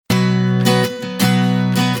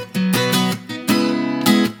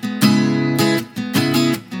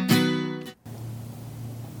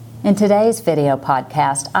In today's video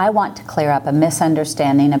podcast, I want to clear up a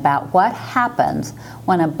misunderstanding about what happens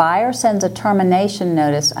when a buyer sends a termination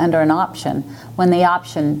notice under an option when the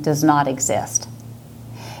option does not exist.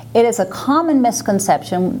 It is a common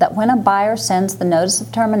misconception that when a buyer sends the notice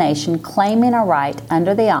of termination claiming a right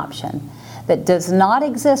under the option that does not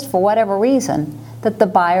exist for whatever reason, that the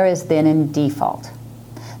buyer is then in default.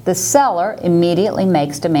 The seller immediately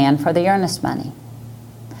makes demand for the earnest money.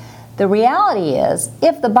 The reality is,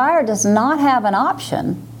 if the buyer does not have an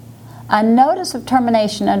option, a notice of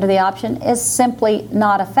termination under the option is simply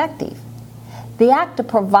not effective. The act of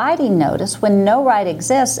providing notice when no right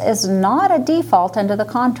exists is not a default under the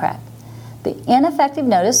contract. The ineffective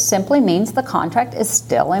notice simply means the contract is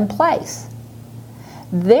still in place.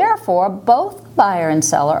 Therefore, both buyer and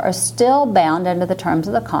seller are still bound under the terms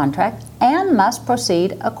of the contract and must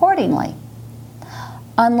proceed accordingly.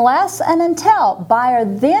 Unless and until buyer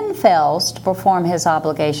then fails to perform his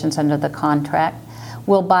obligations under the contract,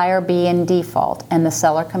 will buyer be in default and the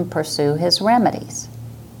seller can pursue his remedies.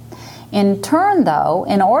 In turn, though,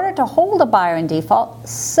 in order to hold a buyer in default,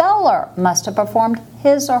 seller must have performed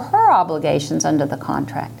his or her obligations under the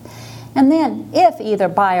contract. And then, if either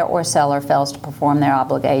buyer or seller fails to perform their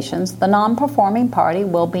obligations, the non-performing party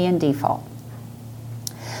will be in default.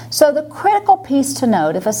 So the critical piece to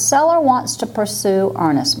note if a seller wants to pursue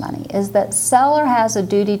earnest money is that seller has a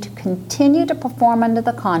duty to continue to perform under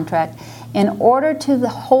the contract in order to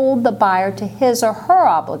hold the buyer to his or her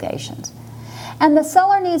obligations. And the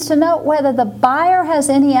seller needs to note whether the buyer has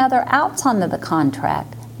any other outs under the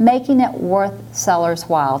contract, making it worth seller's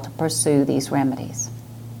while to pursue these remedies.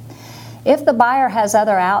 If the buyer has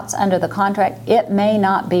other outs under the contract, it may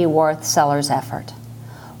not be worth seller's effort.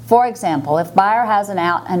 For example, if buyer has an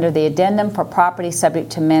out under the addendum for property subject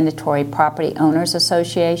to mandatory property owners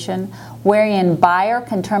association, wherein buyer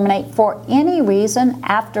can terminate for any reason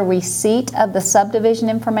after receipt of the subdivision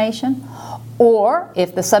information, or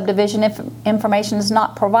if the subdivision information is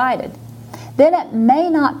not provided, then it may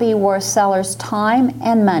not be worth seller's time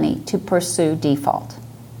and money to pursue default.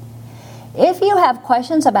 If you have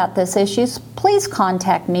questions about this issue, please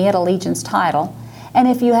contact me at Allegiance Title. And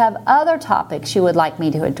if you have other topics you would like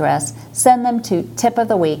me to address, send them to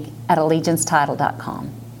tipoftheweek@allegiancetitle.com.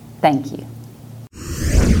 Thank you.